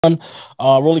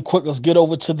Really quick, let's get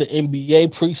over to the NBA.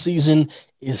 Preseason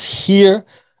is here.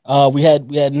 We had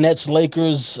Nets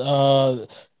Lakers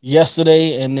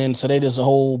yesterday, and then today there's a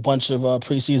whole bunch of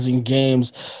preseason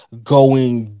games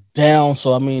going down.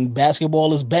 So I mean,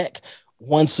 basketball is back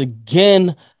once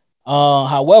again.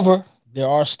 However, there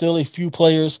are still a few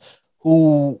players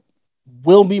who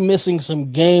will be missing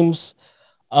some games.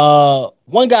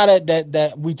 One guy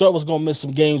that we thought was gonna miss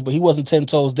some games, but he wasn't 10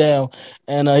 toes down,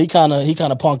 and he kind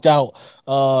of punked out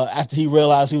after he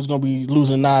realized he was gonna be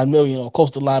losing 9 million or close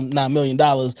to $9 million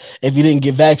if he didn't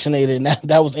get vaccinated. And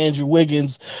that was Andrew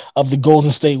Wiggins of the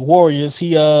Golden State Warriors.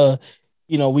 We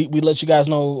let you guys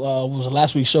know it was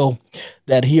last week's show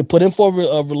that he had put in for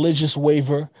a religious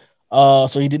waiver,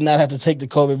 so he did not have to take the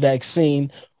COVID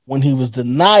vaccine. When he was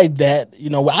denied that,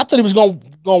 I thought he was gonna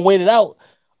wait it out,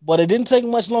 but it didn't take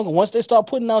much longer. Once they start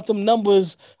putting out them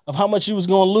numbers of how much he was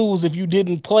going to lose if you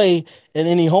didn't play in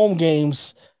any home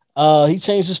games, he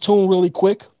changed his tune really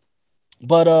quick.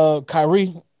 But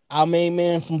Kyrie, our main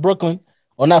man from Brooklyn,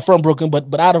 or not from Brooklyn,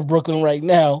 but out of Brooklyn right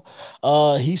now,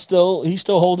 he's still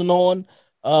holding on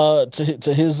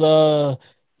to his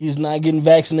he's not getting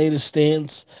vaccinated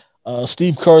stance.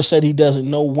 Steve Kerr said he doesn't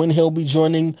know when he'll be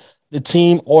joining the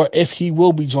team or if he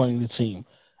will be joining the team.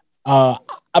 Uh,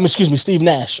 excuse me, Steve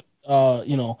Nash,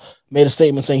 made a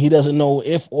statement saying he doesn't know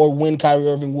if or when Kyrie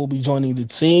Irving will be joining the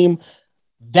team.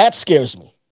 That scares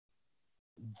me.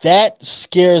 That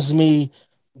scares me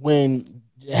when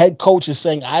the head coach is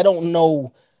saying, I don't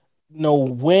know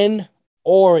when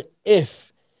or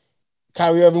if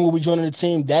Kyrie Irving will be joining the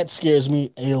team. That scares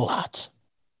me a lot.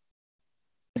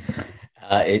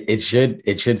 It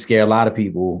should scare a lot of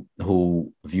people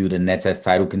who view the Nets as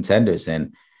title contenders.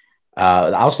 And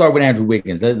I'll start with Andrew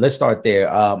Wiggins. Let's start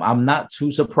there. I'm not too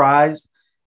surprised.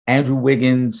 Andrew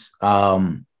Wiggins,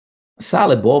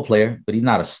 solid ball player, but he's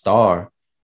not a star.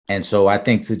 And so I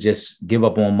think to just give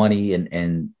up on money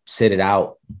and sit it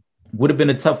out would have been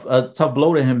a tough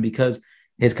blow to him, because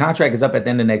his contract is up at the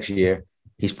end of next year.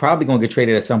 He's probably going to get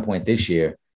traded at some point this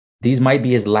year. These might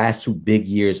be his last two big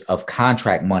years of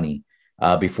contract money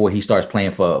before he starts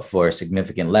playing for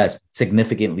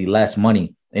significantly less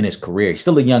money in his career. He's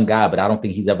still a young guy, but I don't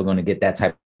think he's ever going to get that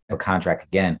type of contract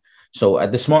again. So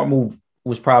the smart move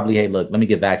was probably, hey, look, let me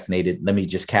get vaccinated. Let me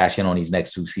just cash in on these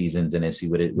next 2 seasons and then see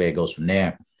where it goes from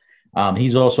there.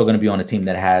 He's also going to be on a team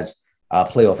that has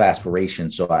playoff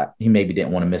aspirations. So he maybe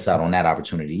didn't want to miss out on that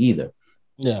opportunity either.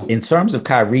 Yeah. In terms of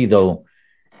Kyrie, though,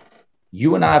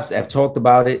 you and I have talked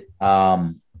about it.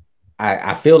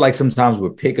 I feel like sometimes we're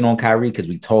picking on Kyrie because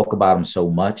we talk about him so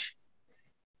much.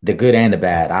 The good and the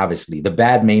bad, obviously. The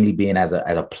bad mainly being as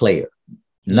a player.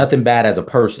 Nothing bad as a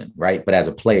person, right? But as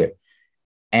a player.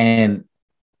 And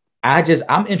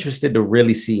I'm interested to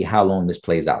really see how long this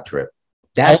plays out, Trip.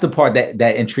 That's the part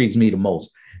that intrigues me the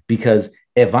most. Because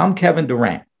if I'm Kevin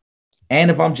Durant and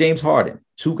if I'm James Harden,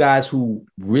 two guys who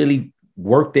really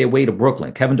worked their way to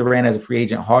Brooklyn, Kevin Durant as a free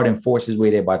agent, Harden forced his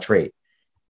way there by trade.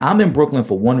 I'm in Brooklyn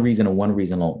for one reason and one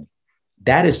reason only.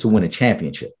 That is to win a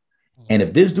championship. And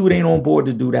if this dude ain't on board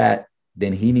to do that,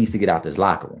 then he needs to get out this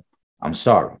locker room. I'm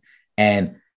sorry.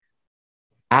 And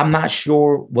I'm not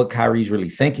sure what Kyrie's really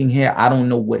thinking here. I don't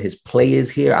know what his play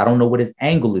is here. I don't know what his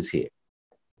angle is here.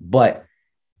 But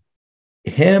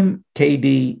him,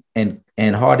 KD,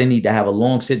 and Harden need to have a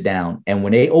long sit down. And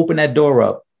when they open that door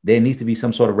up, there needs to be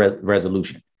some sort of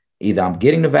resolution. Either I'm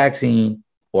getting the vaccine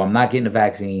or I'm not getting the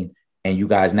vaccine, and you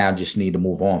guys now just need to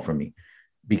move on from me.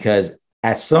 Because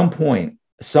at some point,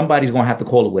 somebody's going to have to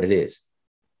call it what it is.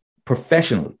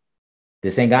 Professionally.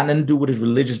 This ain't got nothing to do with his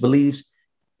religious beliefs.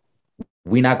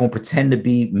 We're not going to pretend to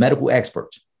be medical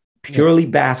experts. Purely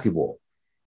basketball.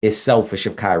 It's selfish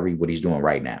of Kyrie, what he's doing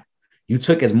right now. You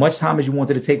took as much time as you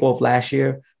wanted to take off last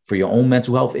year for your own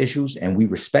mental health issues, and we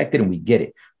respect it and we get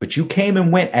it. But you came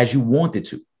and went as you wanted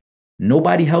to.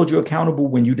 Nobody held you accountable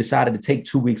when you decided to take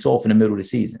 2 weeks off in the middle of the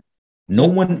season. No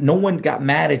one got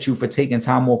mad at you for taking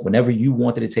time off whenever you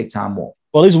wanted to take time off.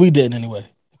 Well, at least we did anyway.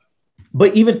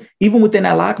 But even within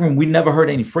that locker room, we never heard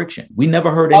any friction. We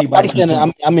never heard anybody.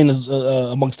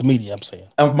 Amongst the media, I'm saying.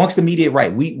 Amongst the media,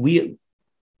 right. We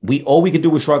all we could do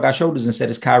was shrug our shoulders and said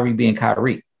it's Kyrie being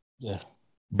Kyrie. Yeah.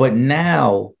 But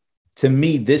now, to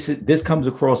me, this comes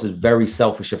across as very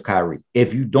selfish of Kyrie.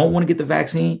 If you don't want to get the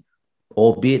vaccine,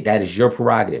 albeit that is your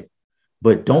prerogative,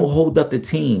 but don't hold up the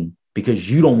team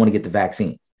because you don't want to get the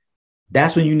vaccine.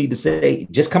 That's when you need to say,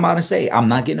 just come out and say, I'm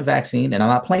not getting a vaccine and I'm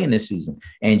not playing this season.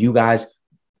 And you guys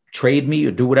trade me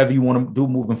or do whatever you want to do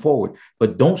moving forward.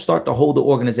 But don't start to hold the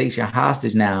organization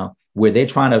hostage now where they're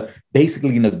trying to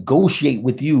basically negotiate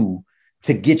with you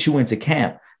to get you into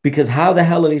camp. Because how the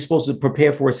hell are they supposed to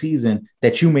prepare for a season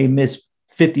that you may miss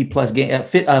 50 plus game,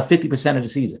 50% of the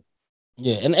season?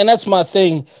 Yeah, and that's my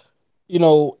thing,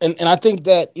 and I think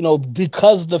that,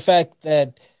 because the fact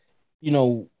that, you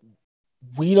know,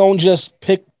 we don't just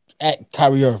pick at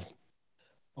Kyrie Irving.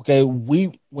 Okay,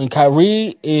 when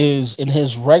Kyrie is in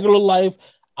his regular life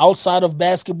outside of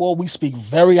basketball, we speak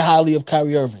very highly of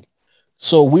Kyrie Irving.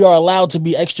 So we are allowed to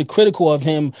be extra critical of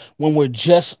him when we're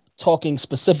just talking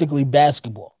specifically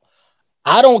basketball.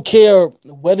 I don't care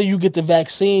whether you get the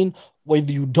vaccine,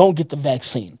 whether you don't get the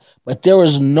vaccine, but there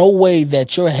is no way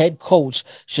that your head coach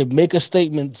should make a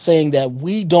statement saying that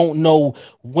we don't know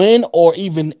when or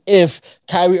even if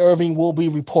Kyrie Irving will be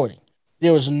reporting.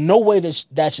 There is no way that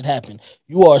that should happen.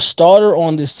 You are a starter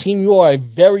on this team. You are a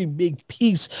very big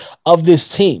piece of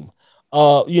this team.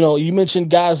 You mentioned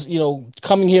guys,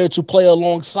 coming here to play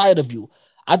alongside of you.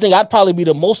 I think I'd probably be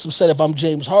the most upset if I'm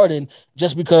James Harden,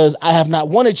 just because I have not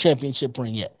won a championship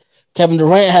ring yet. Kevin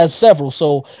Durant has several.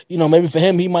 So, maybe for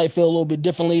him, he might feel a little bit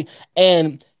differently.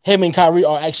 And him and Kyrie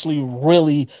are actually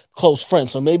really close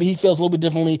friends. So maybe he feels a little bit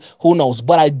differently. Who knows?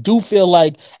 But I do feel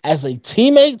like, as a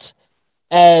teammate,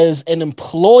 as an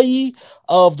employee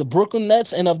of the Brooklyn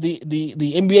Nets and of the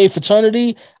NBA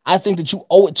fraternity, I think that you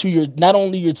owe it to your, not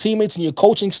only your teammates and your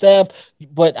coaching staff,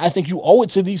 but I think you owe it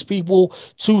to these people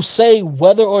to say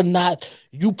whether or not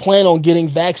you plan on getting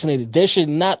vaccinated. There should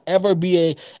not ever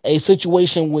be a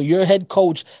situation where your head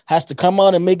coach has to come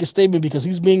out and make a statement because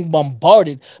he's being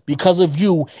bombarded because of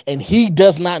you and he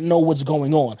does not know what's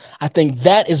going on. I think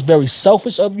that is very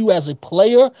selfish of you as a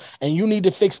player, and you need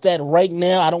to fix that right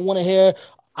now. I don't want to hear,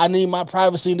 I need my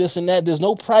privacy, this and that. There's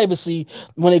no privacy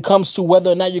when it comes to whether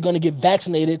or not you're going to get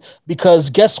vaccinated, because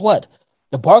guess what?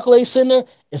 The Barclays Center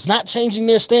is not changing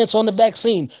their stance on the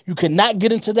vaccine. You cannot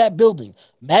get into that building.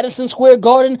 Madison Square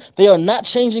Garden, they are not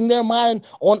changing their mind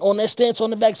on their stance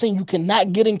on the vaccine. You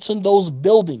cannot get into those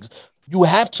buildings. You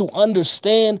have to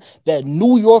understand that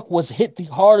New York was hit the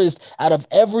hardest out of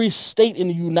every state in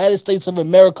the United States of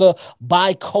America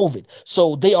by COVID.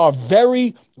 So they are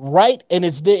very right, and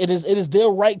it is their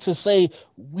right to say,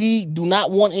 we do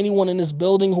not want anyone in this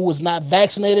building who is not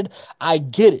vaccinated. I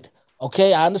get it.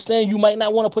 Okay, I understand you might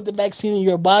not want to put the vaccine in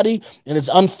your body, and it's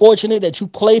unfortunate that you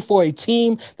play for a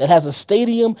team that has a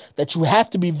stadium that you have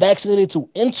to be vaccinated to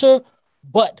enter,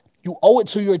 but you owe it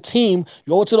to your team,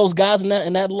 you owe it to those guys in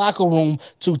that locker room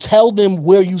to tell them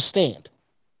where you stand.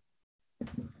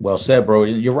 Well said, bro.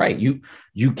 You're right. You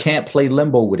can't play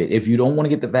limbo with it. If you don't want to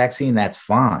get the vaccine, that's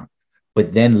fine.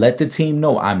 But then let the team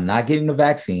know, I'm not getting the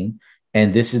vaccine,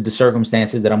 and this is the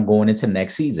circumstances that I'm going into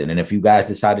next season. And if you guys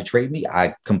decide to trade me,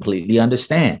 I completely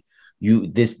understand.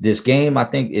 This game, I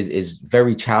think, is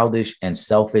very childish and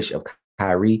selfish of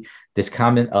Kyrie. This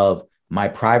comment of my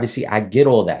privacy, I get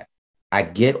all that. I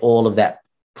get all of that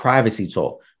privacy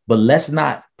talk. But let's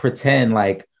not pretend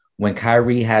like when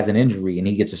Kyrie has an injury and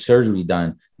he gets a surgery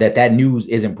done, that news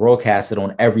isn't broadcasted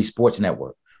on every sports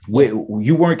network.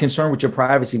 You weren't concerned with your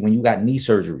privacy when you got knee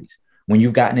surgeries, when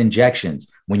you've gotten injections,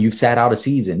 when you've sat out a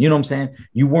season. You know what I'm saying?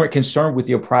 You weren't concerned with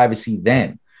your privacy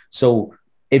then. So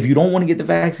if you don't want to get the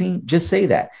vaccine, just say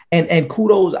that. And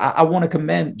kudos, I want to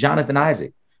commend Jonathan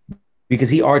Isaac, because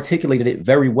he articulated it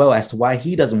very well as to why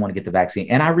he doesn't want to get the vaccine.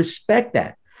 And I respect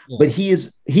that. Yeah. But he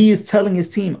is telling his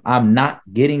team, I'm not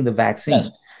getting the vaccine.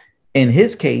 Yes. In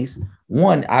his case,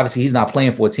 one, obviously he's not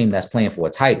playing for a team that's playing for a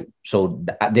title. So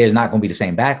there's not going to be the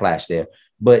same backlash there.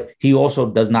 But he also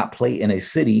does not play in a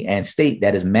city and state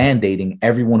that is mandating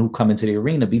everyone who come into the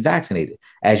arena be vaccinated.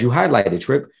 As you highlighted,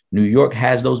 Trip, New York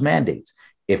has those mandates.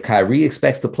 If Kyrie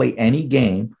expects to play any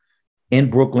game in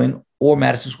Brooklyn or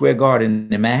Madison Square Garden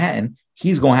in Manhattan,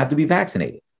 he's going to have to be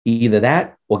vaccinated. Either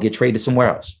that or get traded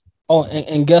somewhere else. Oh,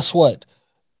 and guess what?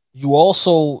 You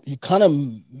kind of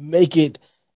make it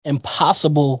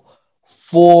impossible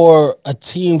for a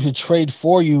team to trade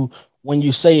for you when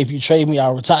you say, if you trade me,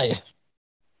 I'll retire.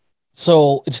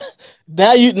 So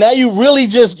now you really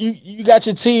just you got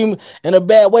your team in a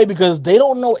bad way, because they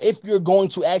don't know if you're going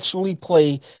to actually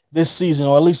play this season,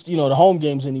 or at least the home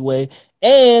games anyway.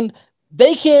 And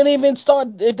they can't even start,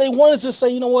 if they wanted to say,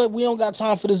 you know what, we don't got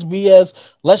time for this BS,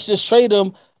 let's just trade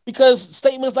them, because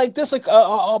statements like this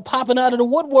are popping out of the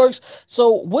woodworks.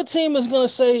 So what team is going to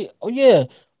say, oh yeah,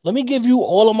 let me give you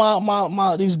all of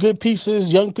my these good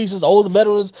pieces, young pieces, old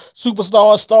veterans,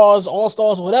 superstars, stars,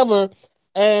 all-stars, whatever,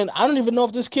 and I don't even know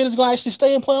if this kid is going to actually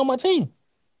stay and play on my team.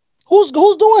 Who's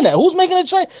doing that? Who's making a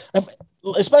trade?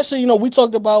 Especially, we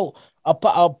talked about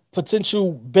a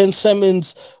potential Ben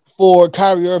Simmons for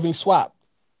Kyrie Irving swap.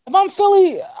 If I'm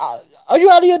Philly, Are you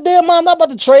out of your damn mind? I'm not about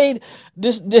to trade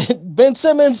this Ben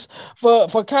Simmons for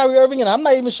Kyrie Irving, and I'm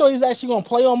not even sure he's actually going to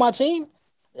play on my team.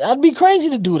 I'd be crazy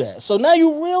to do that. So now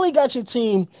you really got your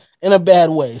team in a bad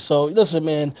way. So listen,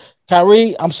 man,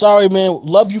 Kyrie, I'm sorry, man.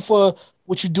 Love you for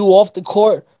what you do off the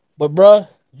court, but bruh,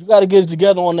 you got to get it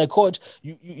together on that court.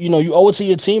 You know you owe it to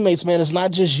your teammates, man. It's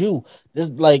not just you.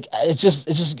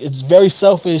 It's very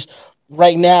selfish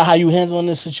right now how you handling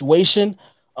this situation.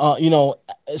 You know,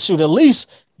 shoot, at least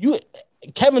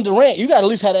Kevin Durant, you got to at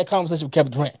least have that conversation with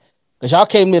Kevin Durant because y'all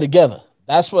came there together.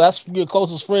 That's your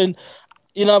closest friend.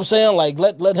 You know what I'm saying? Like,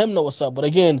 let him know what's up. But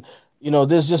again, you know,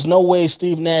 there's just no way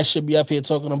Steve Nash should be up here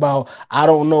talking about, I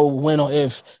don't know when or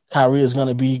if Kyrie is going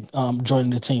to be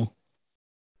joining the team.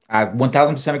 I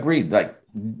 1000% agree. Like,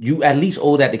 you at least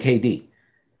owe that to KD.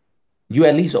 You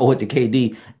at least owe it to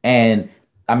KD. And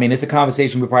I mean, it's a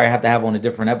conversation we probably have to have on a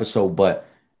different episode, but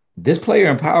this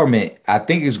player empowerment, I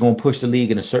think, is going to push the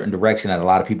league in a certain direction that a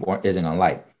lot of people isn't going to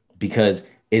like, because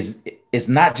it's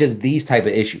not just these type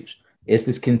of issues. It's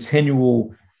this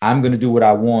continual, I'm going to do what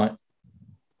I want,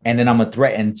 and then I'm going to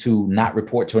threaten to not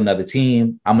report to another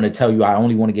team. I'm going to tell you I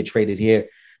only want to get traded here.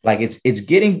 Like, it's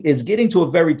getting to a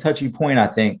very touchy point, I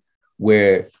think,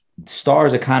 where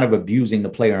stars are kind of abusing the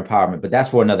player empowerment. But that's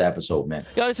for another episode, man.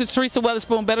 Yo, this is Teresa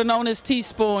Weatherspoon, better known as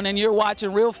Teaspoon, and you're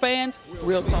watching Real Fans,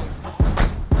 Real Talk.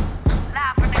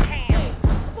 Live from the can.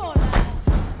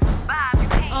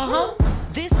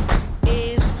 This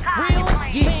is Real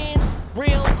Fans,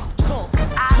 Real Talk.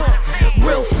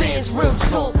 Real Fans, Real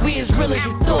Talk. We as real as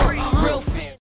you thought.